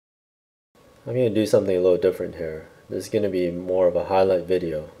I'm going to do something a little different here. This is going to be more of a highlight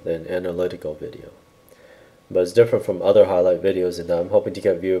video than an analytical video. But it's different from other highlight videos in that I'm hoping to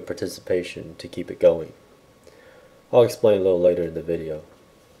get viewer participation to keep it going. I'll explain a little later in the video.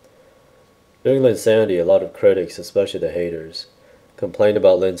 During Lin's sanity, a lot of critics, especially the haters, complained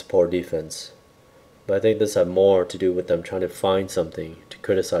about Lin's poor defense. But I think this had more to do with them trying to find something to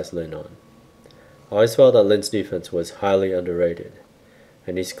criticize Lin on. I always felt that Lin's defense was highly underrated,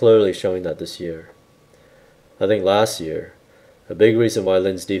 and he's clearly showing that this year. I think last year, a big reason why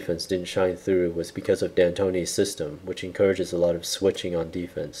Lin's defense didn't shine through was because of D'Antoni's system, which encourages a lot of switching on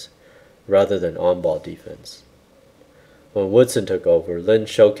defense, rather than on-ball defense. When Woodson took over, Lin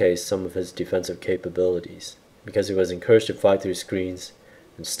showcased some of his defensive capabilities, because he was encouraged to fight through screens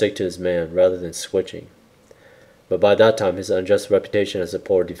and stick to his man rather than switching. But by that time, his unjust reputation as a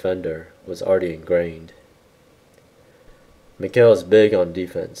poor defender was already ingrained. Mikal is big on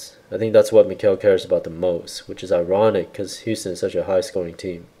defense. I think that's what Mikal cares about the most, which is ironic because Houston is such a high-scoring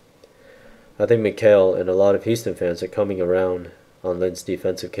team. I think Mikal and a lot of Houston fans are coming around on Lin's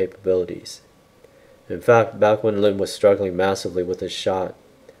defensive capabilities. In fact, back when Lin was struggling massively with his shot,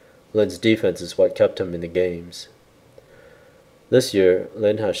 Lin's defense is what kept him in the games. This year,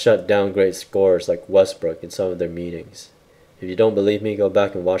 Lin has shut down great scorers like Westbrook in some of their meetings. If you don't believe me, go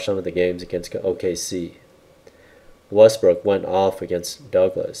back and watch some of the games against OKC. Westbrook went off against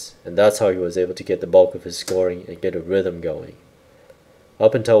Douglas, and that's how he was able to get the bulk of his scoring and get a rhythm going.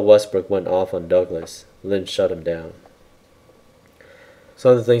 Up until Westbrook went off on Douglas, Lin shut him down.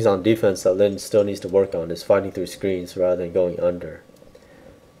 Some of the things on defense that Lin still needs to work on is fighting through screens rather than going under.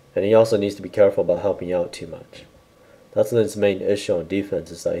 And he also needs to be careful about helping out too much. That's Lin's main issue on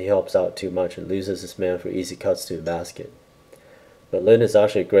defense, is that he helps out too much and loses his man for easy cuts to the basket. But Lin is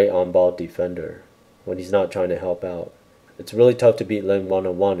actually a great on-ball defender when he's not trying to help out. It's really tough to beat Lin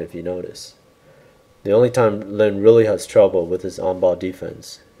one-on-one if you notice. The only time Lin really has trouble with his on-ball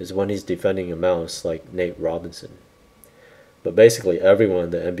defense is when he's defending a mouse like Nate Robinson. But basically everyone in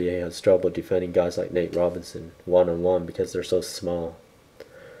the NBA has trouble defending guys like Nate Robinson one-on-one because they're so small.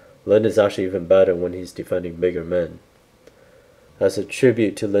 Lin is actually even better when he's defending bigger men. As a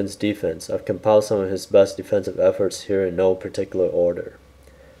tribute to Lin's defense, I've compiled some of his best defensive efforts here in no particular order.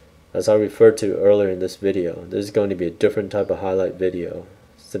 As I referred to earlier in this video, this is going to be a different type of highlight video,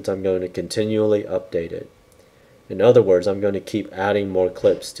 since I'm going to continually update it. In other words, I'm going to keep adding more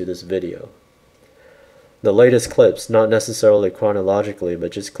clips to this video. The latest clips, not necessarily chronologically,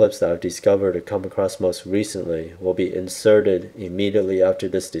 but just clips that I've discovered or come across most recently, will be inserted immediately after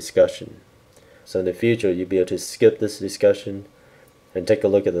this discussion. So in the future, you'll be able to skip this discussion and take a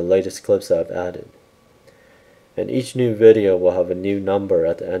look at the latest clips that I've added. And each new video will have a new number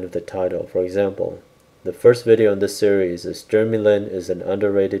at the end of the title. For example, the first video in this series is Jeremy Lin is an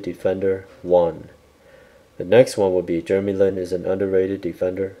underrated defender 1. The next one will be Jeremy Lin is an underrated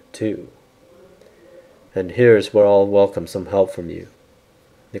defender 2. And here's where I'll welcome some help from you.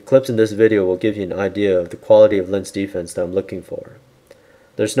 The clips in this video will give you an idea of the quality of Lin's defense that I'm looking for.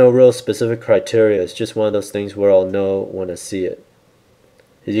 There's no real specific criteria, it's just one of those things where I'll know when I see it.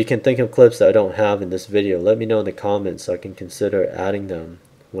 If you can think of clips that I don't have in this video, let me know in the comments so I can consider adding them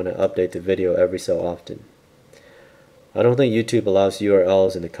when I update the video every so often. I don't think YouTube allows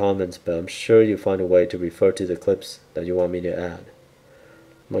URLs in the comments, but I'm sure you'll find a way to refer to the clips that you want me to add.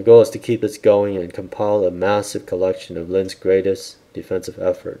 My goal is to keep this going and compile a massive collection of Lin's greatest defensive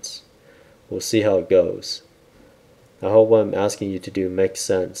efforts. We'll see how it goes. I hope what I'm asking you to do makes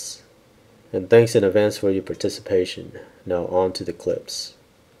sense. And thanks in advance for your participation. Now on to the clips.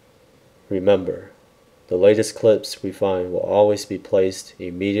 Remember, the latest clips we find will always be placed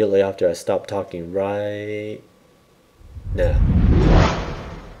immediately after I stop talking right now.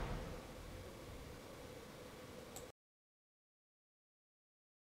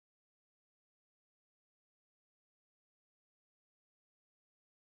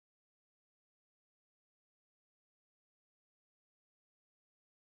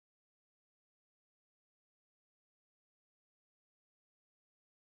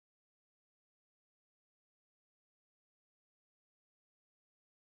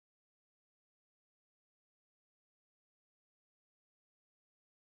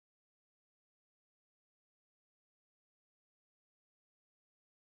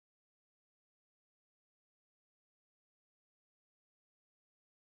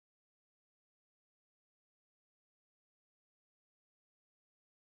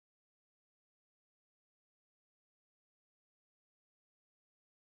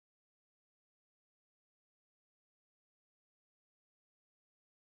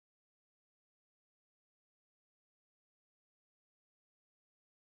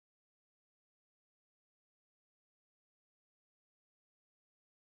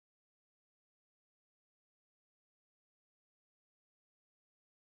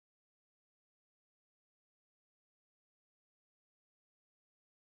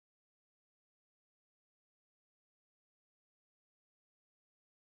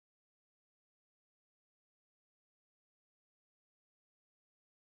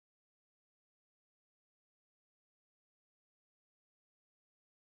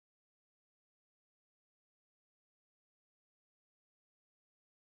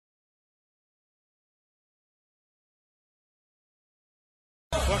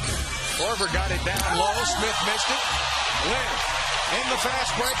 Korver got it down low. Smith missed it. Lynn in the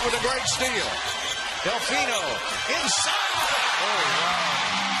fast break with a great steal. Delfino inside. Oh, wow.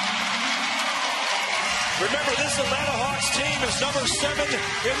 Remember, this Atlanta Hawks team is number 7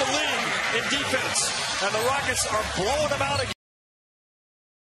 in the league in defense. And the Rockets are blowing them out again.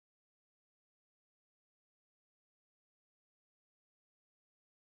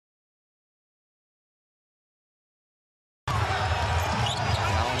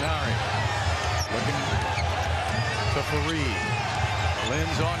 Gallinari looking to Faried.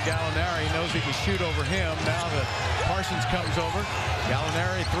 Lynn's on Gallinari. He knows he can shoot over him. Now the Parsons comes over.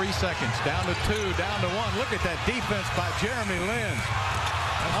 Gallinari 3 seconds. Down to 2, down to 1. Look at that defense by Jeremy Lin.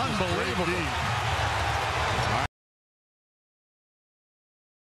 Unbelievable.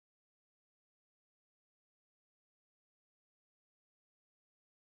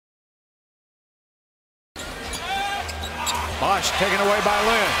 Bosch taken away by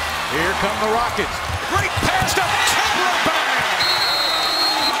Lin. Here come the Rockets. Great pass to Chandler.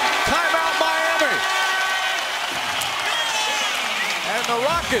 Timeout Miami. And the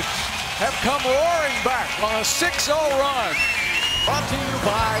Rockets have come roaring back on a 6-0 run. Brought to you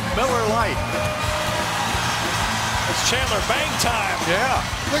by Miller Lite. It's Chandler bang time. Yeah.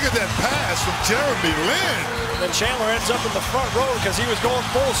 Look at that pass from Jeremy Lin. Then Chandler ends up in the front row because he was going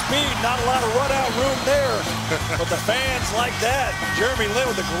full speed. Not a lot of run out room there. But the fans like that. Jeremy Lin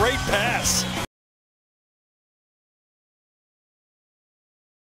with a great pass.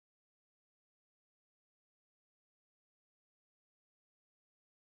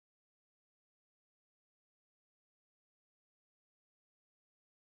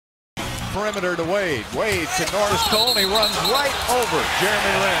 Perimeter to Wade. Wade to Norris Cole, and he runs right over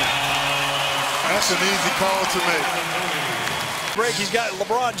Jeremy Lin. That's an easy call to make. Break, he's got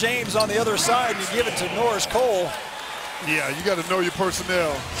LeBron James on the other side. You give it to Norris Cole. Yeah, you got to know your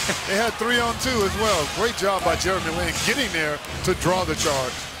personnel. They had 3-on-2 as well. Great job by Jeremy Lin getting there to draw the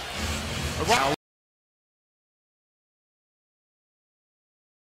charge. Wow.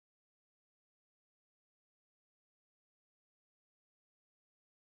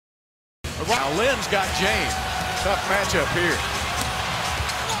 Now Lynn's got James. Tough matchup here.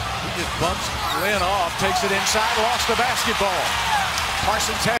 He just bumps Lynn off, takes it inside, lost the basketball.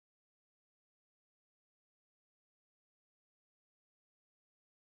 Parsons has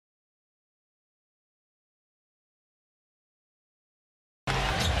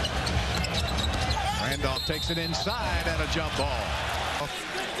Randolph takes it inside and a jump ball.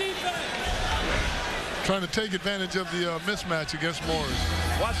 Trying to take advantage of the mismatch against Morris.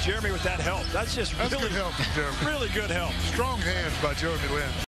 Watch Jeremy with that help. That's just That's really good help from Jeremy. Really good help. Strong hands by Jeremy Lin.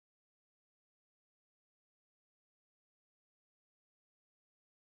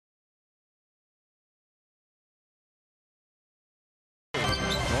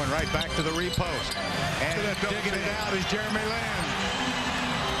 going right back to the repost. And digging it out is Jeremy Lin.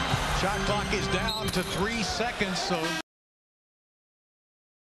 Shot clock is down to 3 seconds, so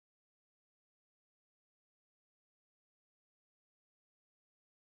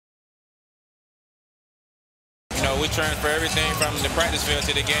you know, we transfer everything from the practice field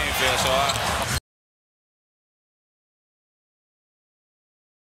to the game field, so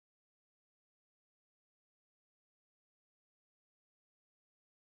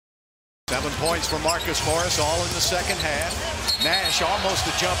 7 points for Marcus Morris, all in the second half. Nash almost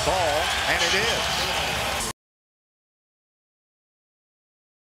a jump ball, and it is.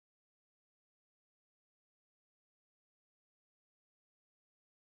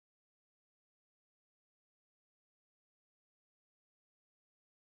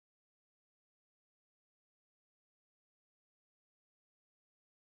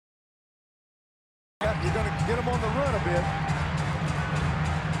 You're going to get them on the run a bit.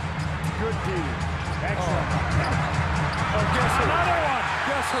 Good D. Excellent. Oh, guess who? Another one.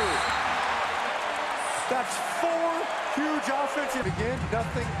 Guess who? That's 4 huge offensive. Again,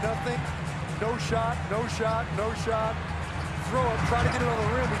 nothing. No shot, no shot, no shot. Throw it, try to get it on the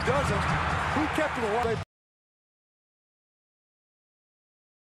rim. He doesn't. Who kept it alive?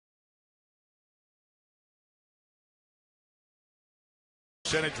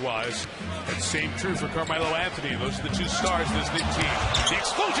 Percentage-wise, and same true for Carmelo Anthony. Those are the 2 stars of this new team. The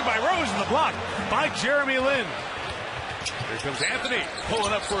explosion by Rose in the block by Jeremy Lin. Here comes Anthony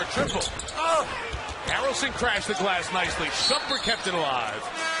pulling up for a triple. Oh! Harrelson crashed the glass nicely. Shumpert kept it alive.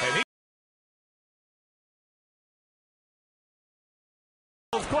 And he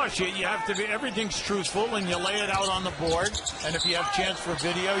course, you have to be, everything's truthful, and you lay it out on the board. And if you have chance for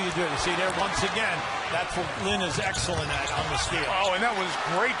video, you do it. You see there, once again, that's what Lynn is excellent at on the steal. Oh, and that was a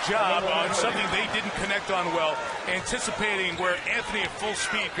great job on something they didn't connect on well, anticipating where Anthony at full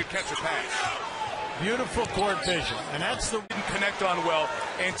speed could catch a pass. Beautiful court vision, and that's the Didn't connect on well,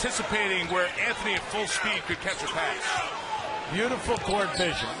 anticipating where Anthony at full speed could catch a pass. beautiful court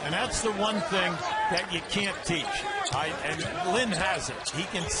vision, and that's the one thing that you can't teach. And Lynn has it. He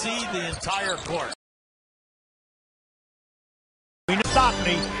can see the entire court. Stop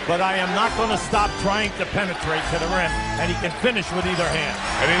me, but I am not going to stop trying to penetrate to the rim, and he can finish with either hand.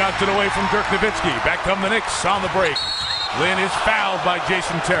 And he knocked it away from Dirk Nowitzki. Back come the Knicks on the break. Lynn is fouled by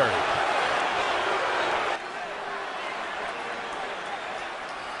Jason Terry.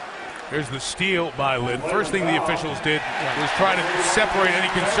 Here's the steal by Lynn. First thing the officials did was try to separate any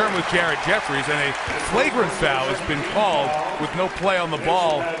concern with Jared Jeffries, and a flagrant foul has been called with no play on the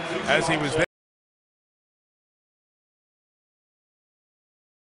ball as he was there.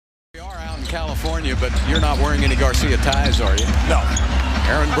 You are out in California, but you're not wearing any Garcia ties, are you? No.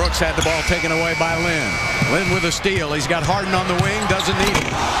 Aaron Brooks had the ball taken away by Lynn. Lynn with a steal. He's got Harden on the wing, doesn't need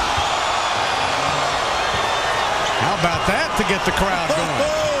him. How about that to get the crowd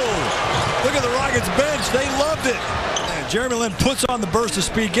going? Look at the Rockets bench. They loved it. And Jeremy Lin puts on the burst of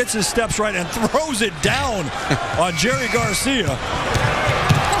speed, gets his steps right, and throws it down on Jerry Garcia.